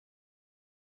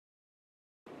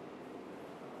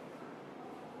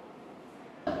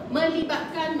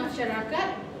melibatkan masyarakat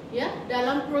ya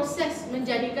dalam proses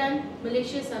menjadikan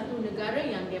Malaysia satu negara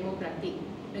yang demokratik,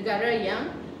 negara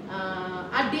yang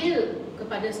adil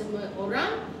kepada semua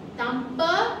orang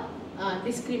tanpa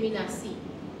diskriminasi.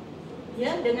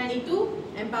 Ya, dengan itu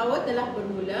Empower telah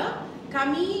bermula.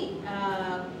 Kami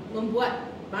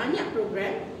membuat banyak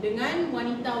program dengan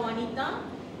wanita-wanita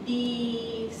di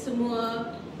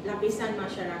semua lapisan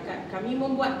masyarakat. Kami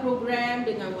membuat program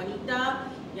dengan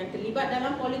wanita yang terlibat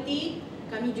dalam politik.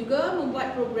 Kami juga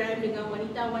membuat program dengan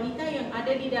wanita-wanita yang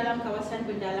ada di dalam kawasan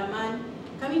pendalaman.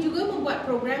 Kami juga membuat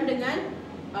program dengan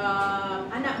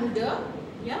anak muda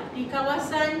ya di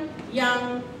kawasan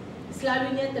yang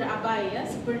selalunya terabai ya,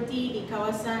 seperti di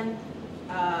kawasan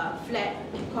flat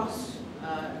kos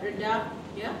rendah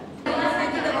ya.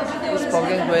 This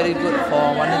program very good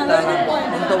for wanita lah.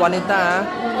 Untuk wanita,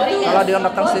 kalau dia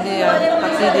datang sini ya,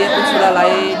 pasti dia pun sudah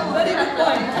lain.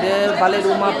 Dia balik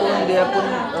rumah pun dia pun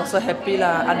rasa happy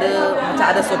lah. Ada macam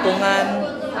ada sokongan,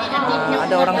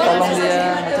 ada orang tolong dia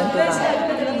macam tu lah.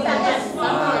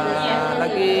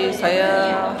 Lagi saya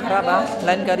harap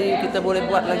lain kali kita boleh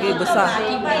buat lagi besar.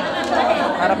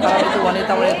 Harap itu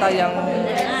wanita-wanita yang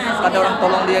ada orang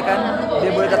tolong dia kan,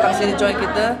 dia boleh datang sini join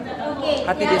kita,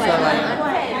 hati dia sudah lain.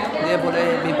 Dia boleh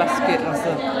bebas sikit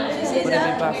rasa, boleh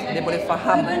bebas, dia boleh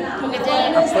faham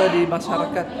apa di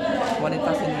masyarakat wanita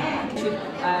sini.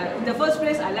 In the first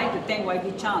place, I'd like to thank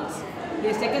YB Charles. He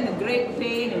has taken a great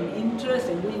pain and interest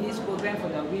in doing this program for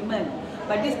the women.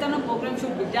 But this kind of program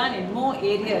should be done in more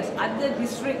areas, other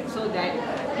districts, so that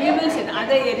women in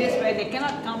other areas where they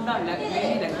cannot come down, like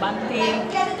maybe like Banting,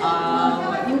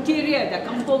 interior, the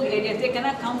kampung areas, they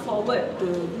cannot come forward to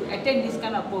attend this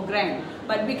kind of program.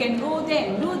 But we can go there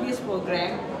and do this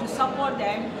program to support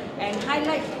them and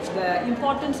highlight the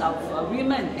importance of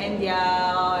women and their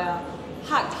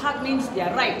hak. Hak means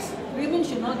their rights. Women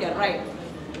should know their rights.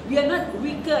 We are not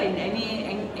weaker in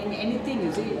anything,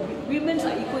 you see. Women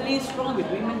are equally strong with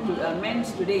men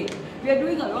today. We are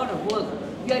doing a lot of work.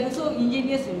 We are also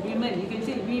engineers in women. You can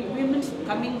see women's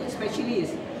coming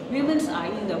specialists. Women's are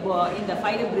in the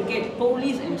fire brigade,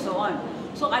 police, and so on.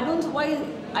 So I don't find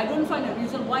a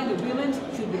reason why the women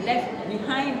should be left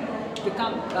behind.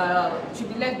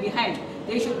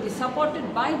 They should be supported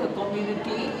by the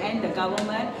community and the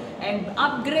government and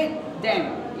upgrade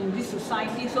them in this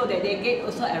society so that they get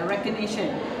also a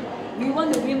recognition. We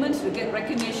want the women to get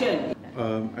recognition.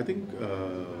 I think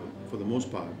for the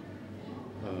most part,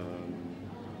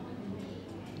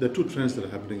 there are two trends that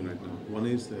are happening right now. One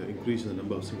is the increase in the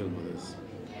number of single mothers,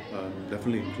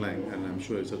 definitely in Klang, and I'm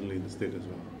sure it's certainly in the state as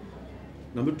well.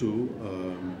 Number two,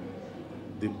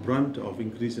 the brunt of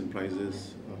increase in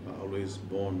prices are always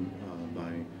borne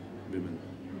by women.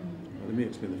 Let me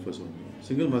explain the first one.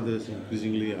 Single mothers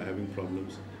increasingly are having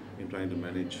problems in trying to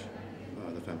manage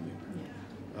the family.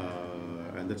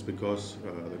 And that's because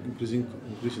the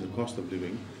increase in the cost of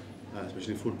living,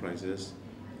 especially food prices,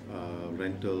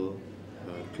 rental,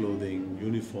 clothing,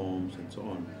 uniforms, and so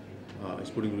on, is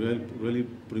putting really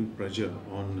putting pressure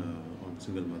on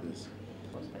single mothers.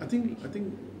 I think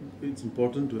it's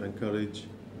important to encourage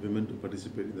women to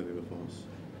participate in the labour force,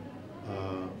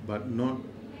 but not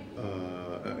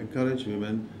encourage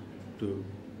women to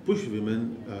push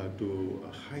women to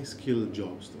high-skilled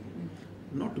jobs, though.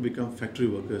 Not to become factory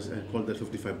workers and call that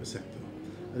 55%.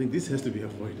 I think this has to be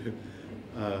avoided.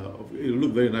 It will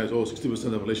look very nice. Oh,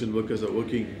 60% of Malaysian workers are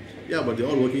working. Yeah, but they're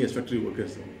all working as factory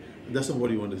workers. That's not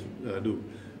what you want to do.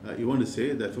 You want to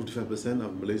say that 55%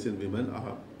 of Malaysian women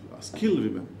are skilled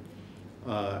women,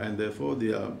 and therefore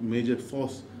they are a major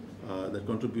force that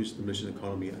contributes to the Malaysian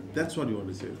economy. And that's what you want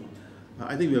to say.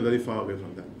 I think we are very far away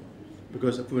from that.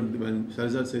 Because when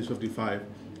Shahrizad says 55,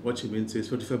 what she means is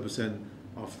 55%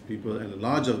 of people, and a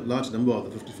large number of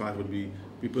the 55 would be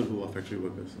people who are factory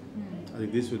workers. I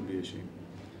think this would be a shame.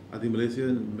 I think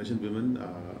Malaysian women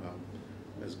are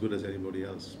as good as anybody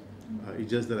else. It's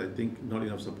just that I think not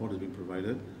enough support is being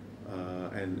provided,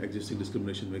 and existing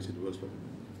discrimination makes it worse for women.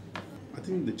 I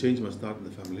think the change must start in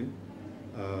the family.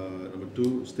 Number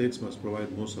two, states must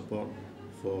provide more support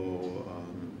for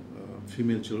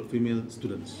female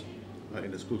students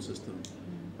in the school system,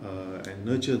 and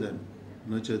nurture them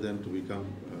to become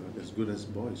as good as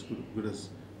boys, good as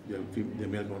their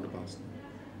male counterparts,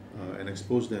 and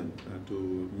expose them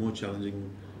to more challenging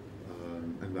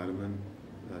environment,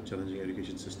 challenging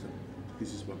education system.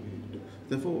 This is what we need to do.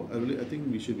 Therefore, I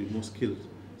think we should be more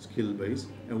skill-based,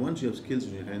 and once you have skills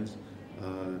in your hands,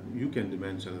 you can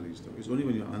demand salaries. It's only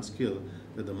when you're unskilled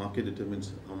that the market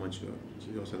determines how much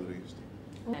your salary is.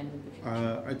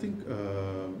 I think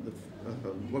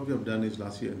what we have done is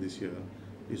last year and this year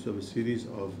is to have a series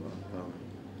of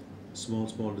small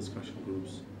discussion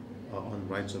groups on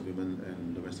rights of women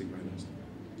and domestic violence.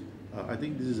 I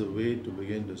think this is a way to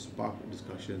begin to spark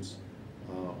discussions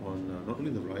on not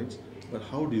only the rights, but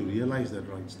how do you realize that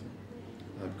rights?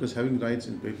 Because having rights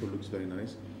in paper looks very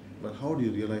nice, but how do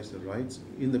you realize the rights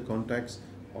in the context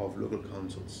of local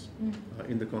councils,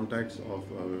 in the context of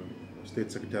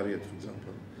state secretariat, for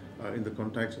example, in the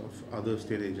context of other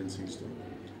state agencies too,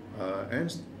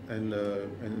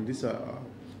 and these are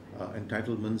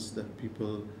entitlements that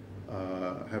people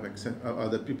have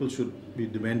that people should be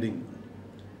demanding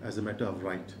as a matter of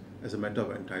right, as a matter of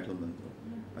entitlement.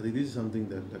 I think this is something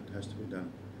that has to be done,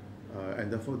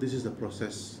 and therefore this is the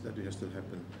process that has to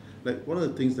happen. Like one of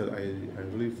the things that I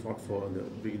really fought for in the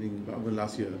beginning,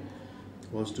 last year,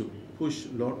 was to push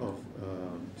a lot of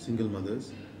single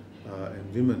mothers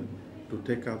and women to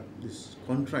take up these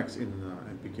contracts in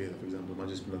MPK, for example,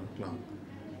 Majlis Pendapat Kelang.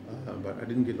 But I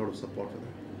didn't get a lot of support for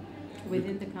that.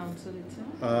 Within the council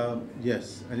itself?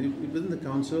 Yes, and within the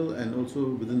council and also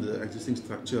within the existing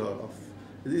structure of,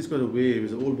 it's got a way,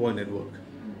 it's an old boy network.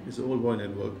 It's an old boy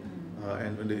network.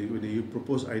 And when they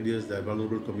propose ideas that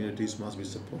vulnerable communities must be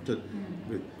supported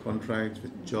with contracts,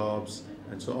 with jobs,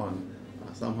 and so on,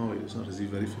 somehow it is not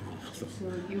received very favorably.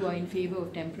 So you are in favour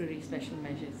of temporary special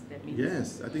measures? That means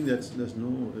yes, I think there's no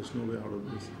way out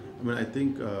of this. I mean, I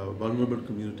think vulnerable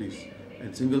communities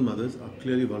and single mothers are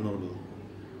clearly vulnerable,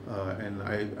 and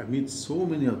I meet so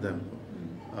many of them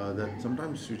that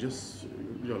sometimes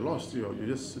you're lost. You're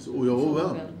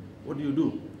overwhelmed. What do you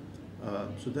do?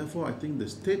 So therefore, I think the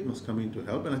state must come in to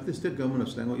help, and I think the state government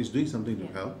of Selangor is doing something to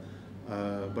help.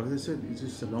 But as I said, it's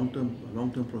just a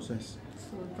long-term process.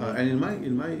 And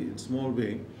in my small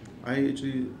way, I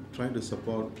actually try to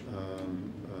support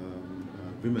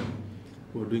women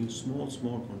who are doing small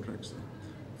contracts,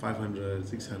 500,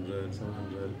 600,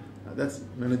 700. That's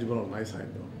manageable on my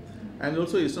side, though. And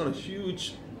also, it's not a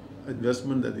huge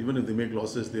investment that even if they make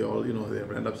losses, they all they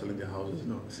end up selling their houses.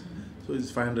 No. So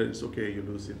it's 500. It's okay. You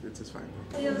lose it. It's fine.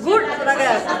 Good,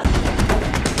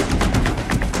 Raga.